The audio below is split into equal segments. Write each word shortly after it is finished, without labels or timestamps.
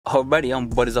Alrighty,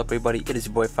 what is up everybody, it is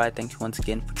your boy Farai. Thank you once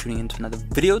again for tuning into another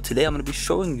video. Today I'm going to be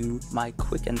showing you my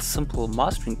quick and simple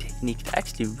mastering technique to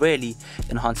actually really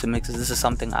enhance your mixes. This is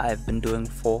something I've been doing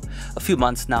for a few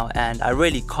months now, and I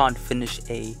really can't finish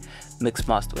a mix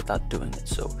master without doing it.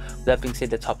 So with that being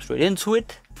said, let's hop straight into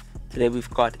it. Today we've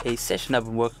got a session I've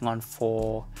been working on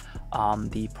for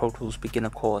the Pro Tools beginner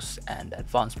course and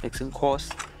advanced mixing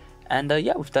course. And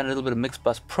yeah, we've done a little bit of mix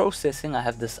bus processing. I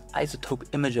have this Izotope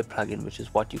imager plugin, which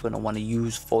is what you're going to want to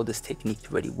use for this technique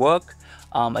to really work.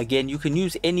 Again, you can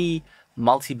use any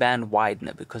multi-band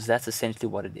widener because that's essentially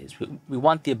what it is. We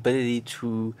want the ability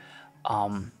to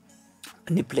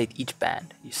manipulate each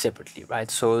band separately, right?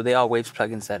 So there are Waves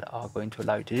plugins that are going to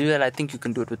allow you to do that. I think you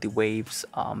can do it with the Waves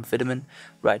vitamin,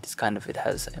 right? It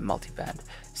has a multi-band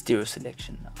stereo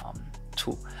selection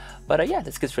tool. But yeah,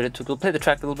 let's get straight into it. We'll play the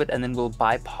track a little bit and then we'll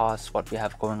bypass what we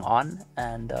have going on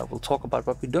and we'll talk about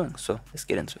what we're doing. So let's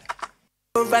get into it.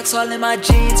 Racks all in my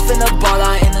jeans, finna ball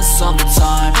out in the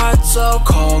summertime. Heart so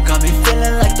cold, got me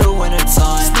feeling like the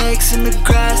wintertime. Snakes in the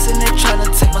grass and they're trying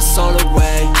to take my soul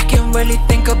away. I can really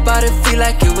think about it, feel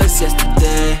like it was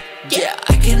yesterday. Yeah,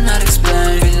 I cannot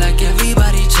explain, feel like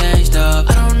everybody changed up.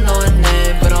 I don't know her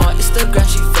name, but on Instagram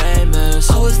she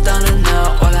famous. I was down and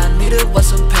out, all I needed was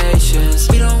some patience.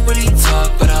 We don't really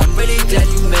talk, but I'm really glad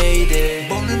you made it.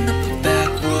 Rolling up a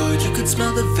backwood, you can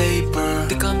smell the vapor.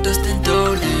 Think I'm Dustin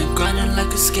Dolan, grinding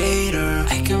like a skater.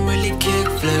 I can really kick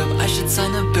flip, I should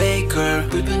sign a baker.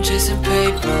 We've been chasing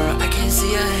paper, I can't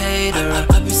see a hater.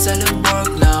 I be selling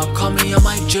work now, call me on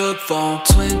my jug phone.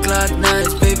 Twin Glock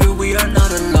 9s, baby, we are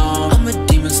not alone. I'm a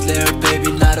demon slayer,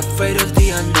 baby, not afraid of the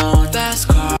unknown. Fast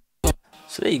car.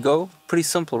 So there you go, pretty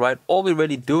simple, right? All we're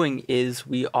really doing is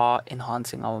we are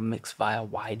enhancing our mix via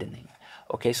widening.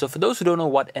 Okay, so for those who don't know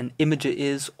what an imager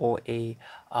is, or a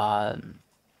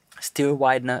stereo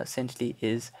widener essentially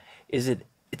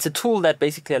it's a tool that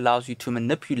basically allows you to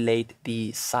manipulate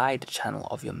the side channel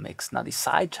of your mix. Now the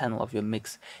side channel of your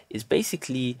mix is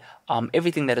basically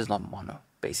everything that is not mono,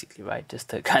 basically, right? Just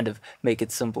to kind of make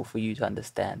it simple for you to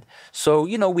understand. So,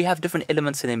 you know, we have different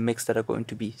elements in a mix that are going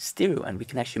to be stereo, and we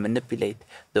can actually manipulate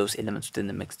those elements within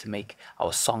the mix to make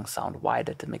our song sound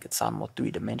wider, to make it sound more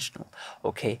three-dimensional.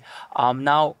 Okay,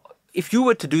 now if you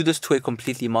were to do this to a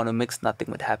completely mono mix,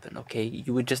 nothing would happen. Okay,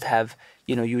 you would just have,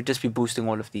 you know, you would just be boosting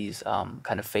all of these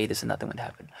kind of faders and nothing would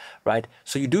happen, right?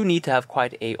 So you do need to have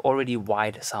quite a already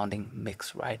wide sounding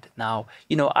mix, right? Now,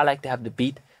 you know, I like to have the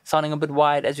beat sounding a bit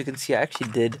wide. As you can see, I actually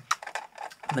did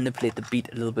manipulate the beat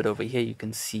a little bit over here. You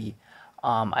can see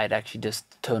I had actually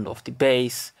just turned off the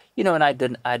bass, you know, and I'd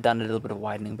done a little bit of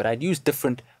widening, but I'd used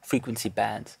different frequency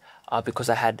bands because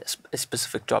I had a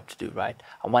specific job to do, right?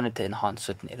 I wanted to enhance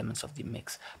certain elements of the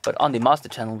mix. But on the master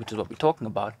channel, which is what we're talking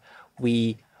about,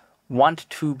 we want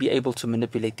to be able to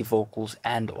manipulate the vocals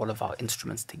and all of our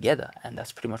instruments together, and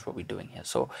that's pretty much what we're doing here.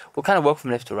 So we'll kind of work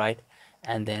from left to right,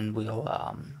 and then we'll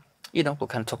you know, we'll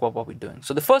kind of talk about what we're doing.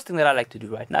 So the first thing that I like to do,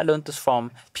 right, and I learned this from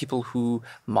people who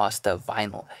master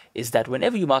vinyl, is that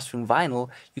whenever you're mastering vinyl,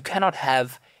 you cannot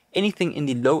have anything in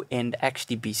the low end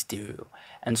actually be stereo.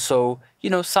 And so, you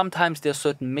know, sometimes there are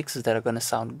certain mixes that are going to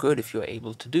sound good if you're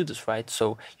able to do this, right?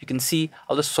 So you can see,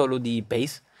 I'll just solo the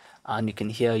bass, and you can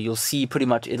hear, you'll see pretty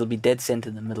much it'll be dead center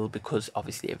in the middle because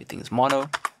obviously everything is mono.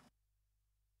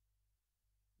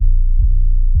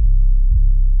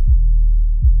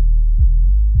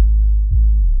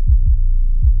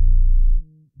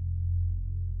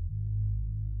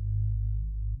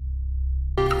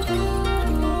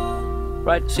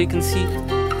 Right, so you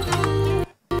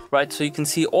can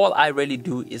see all I really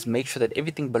do is make sure that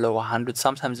everything below 100,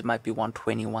 sometimes it might be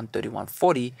 120, 130,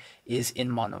 140, is in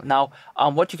mono. Now,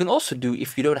 what you can also do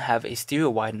if you don't have a stereo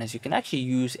widener is you can actually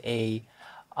use a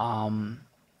EQ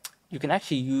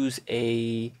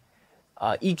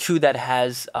that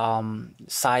has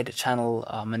side channel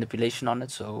manipulation on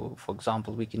it. So, for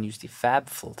example, we can use the Fab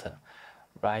filter,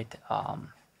 right?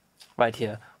 Right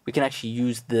here, we can actually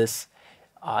use this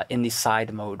in the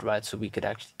side mode, right? So we could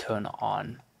actually turn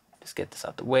on, just get this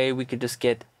out the way, we could just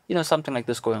get, you know, something like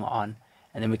this going on,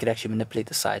 and then we could actually manipulate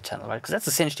the side channel, right? Because that's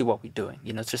essentially what we're doing.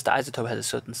 You know, it's just the Izotope has a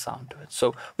certain sound to it.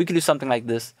 So we could do something like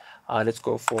this. Let's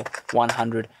go for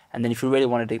 100, and then if you really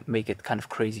wanted to make it kind of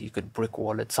crazy, you could brick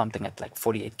wall it, something at like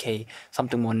 48K.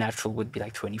 Something more natural would be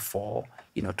like 24,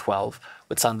 you know, 12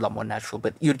 would sound a lot more natural,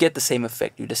 but you'd get the same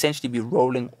effect. You'd essentially be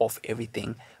rolling off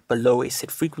everything below a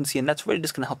set frequency, and that's really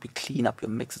just going to help you clean up your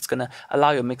mix. It's going to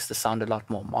allow your mix to sound a lot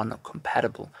more mono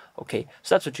compatible. Okay,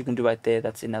 so that's what you can do right there.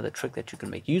 That's another trick that you can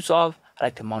make use of. I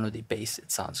like to mono the bass.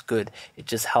 It sounds good. It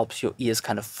just helps your ears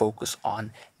kind of focus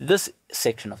on this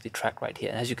section of the track right here.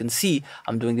 And as you can see,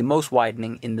 I'm doing the most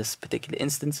widening in this particular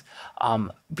instance,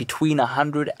 between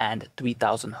 100 and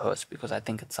 3000 hertz, because I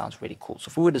think it sounds really cool. So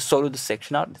if we were to solo this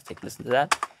section out, let's take a listen to that.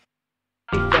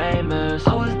 Famous,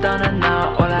 I was down and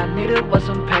out, all I needed was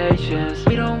some patience.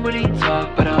 We don't really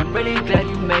talk, but I'm really glad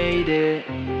you made it.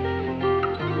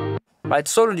 Right,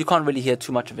 soloed you can't really hear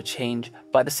too much of a change,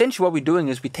 but essentially what we're doing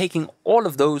is we're taking all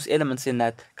of those elements in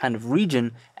that kind of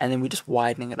region and then we're just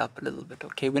widening it up a little bit,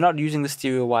 okay? We're not using the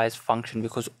stereo wise function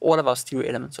because all of our stereo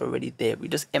elements are already there. We're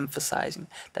just emphasizing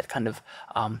that kind of,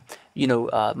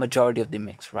 majority of the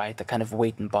mix, right? The kind of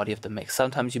weight and body of the mix.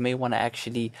 Sometimes you may want to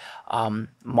actually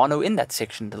mono in that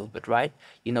section a little bit, right?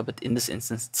 But in this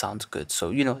instance it sounds good.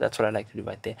 So, that's what I like to do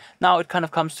right there. Now it kind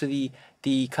of comes to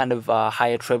the kind of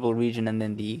higher treble region and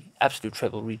then the absolute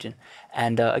treble region.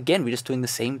 And again, we're just doing the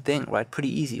same thing, right? Pretty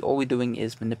easy. All we're doing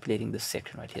is manipulating this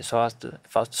section right here. So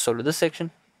if I was to solo this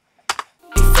section.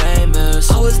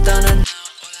 Famous, I was down and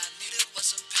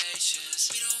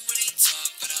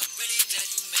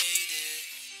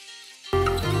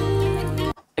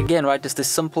again, right, just this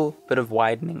simple bit of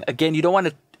widening. Again, you don't want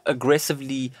to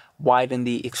aggressively widen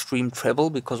the extreme treble,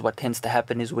 because what tends to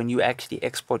happen is when you actually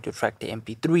export your track to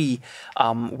MP3,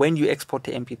 when you export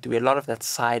to MP3, a lot of that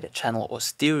side channel or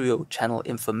stereo channel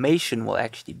information will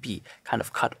actually be kind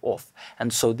of cut off.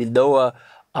 And so the lower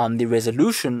the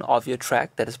resolution of your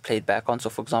track that is played back on. So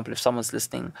for example, if someone's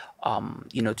listening, to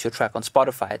your track on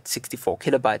Spotify at 64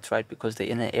 kilobytes, right, because they're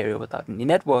in an area without any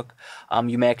network,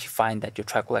 you may actually find that your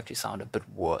track will actually sound a bit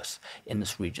worse in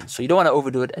this region. So you don't want to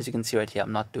overdo it. As you can see right here,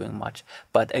 I'm not doing much.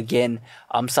 But again,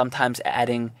 sometimes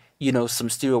adding, some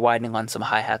stereo widening on some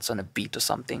hi-hats on a beat or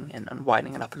something and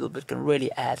widening it up a little bit can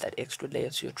really add that extra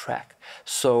layer to your track.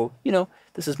 So,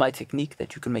 this is my technique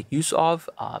that you can make use of.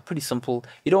 Pretty simple.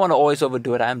 You don't want to always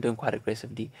overdo it. I am doing quite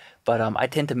aggressively, but I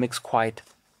tend to mix quite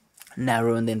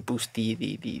narrow and then boost the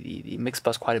mix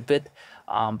bus quite a bit.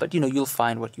 But you'll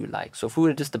find what you like. So if we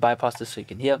were just to bypass this so you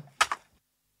can hear.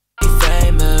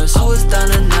 Famous, I was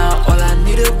down and out, all I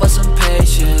needed was some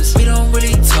patience. We don't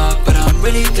really talk, but I'm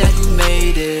really glad you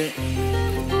made it.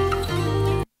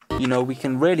 We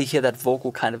can really hear that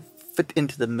vocal kind of fit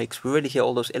into the mix. We really hear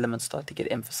all those elements start to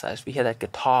get emphasized. We hear that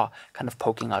guitar kind of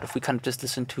poking out. If we kind of just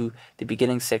listen to the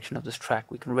beginning section of this track,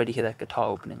 we can really hear that guitar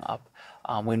opening up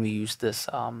when we use this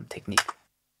technique.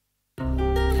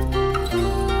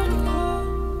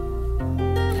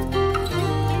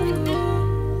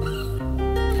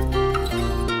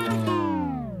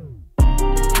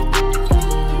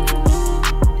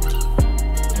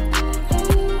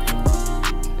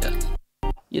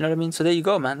 You know what I mean? So there you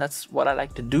go, man. That's what I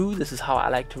like to do. This is how I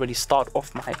like to really start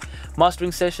off my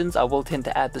mastering sessions. I will tend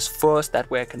to add this first.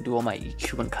 That way I can do all my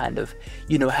EQ and kind of,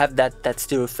 have that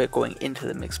stereo effect going into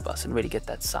the mix bus and really get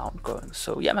that sound going.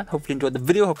 So yeah, man, hopefully you enjoyed the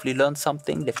video. Hopefully you learned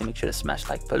something. Definitely make sure to smash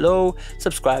like below.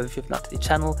 Subscribe if you're not to the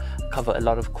channel. I cover a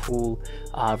lot of cool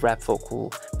rap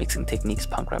vocal mixing techniques,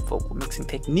 punk rap vocal mixing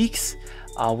techniques.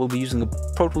 We'll be using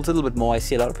Pro Tools a little bit more. I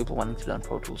see a lot of people wanting to learn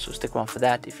Pro Tools, so stick around for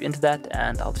that if you're into that,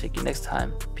 and I'll check you next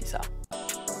time. Peace out.